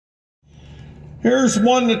Here's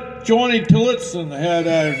one that Johnny Tillotson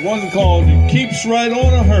had, one called "It Keeps Right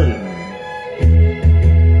On a Hurtin'."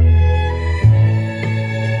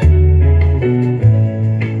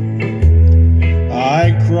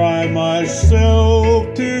 I cry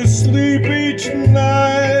myself to sleep each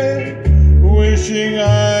night, wishing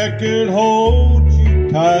I could hold you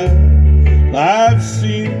tight. Life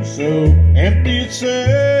seems so empty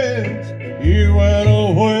since you went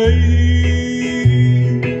away.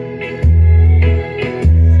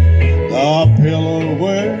 The pillow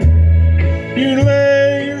where you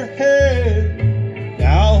lay your head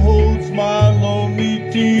now holds my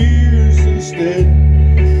lonely tears instead,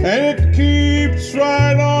 and it keeps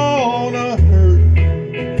right on a hurt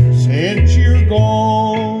since you're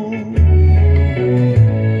gone.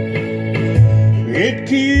 It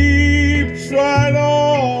keeps right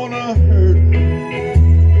on a hurt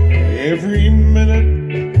every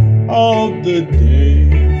minute of the day,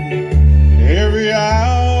 every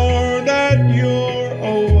hour that you're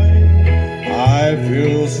away. I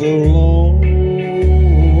feel so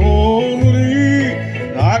lonely,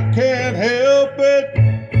 and I can't help it.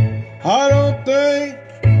 I don't think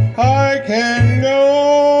I can go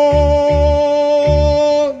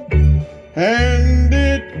on, and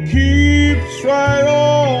it keeps right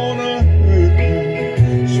on a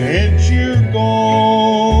hurtin' since you're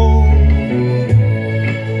gone.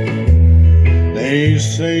 They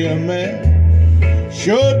say a man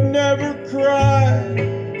should never cry,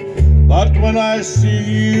 but when I see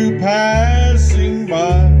you passing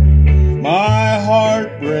by, my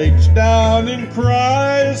heart breaks down and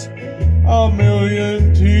cries a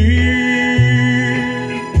million tears.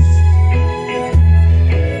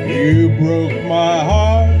 You broke my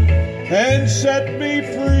heart and set me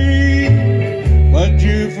free, but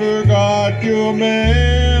you forgot your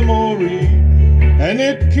memory, and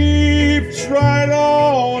it keeps right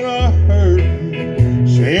on a hurtin'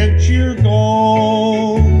 since you're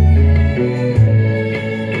gone.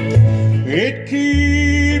 It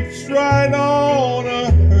keeps right on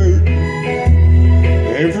a hurtin'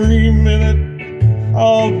 every minute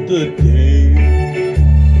of the day,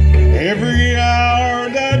 every hour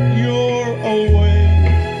that you're away.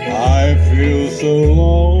 I feel so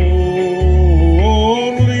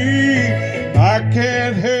lonely, I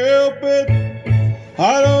can't help it.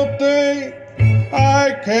 I don't think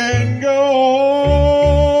I can go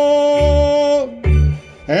on,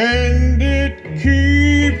 and it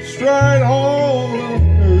keeps right on a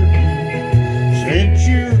hurtin' since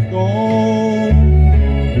you're gone.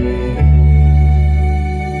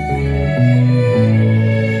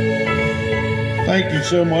 Thank you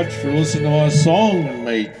so much for listening to my song, and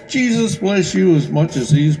may Jesus bless you as much as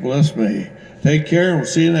He's blessed me. Take care, and we'll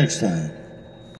see you next time.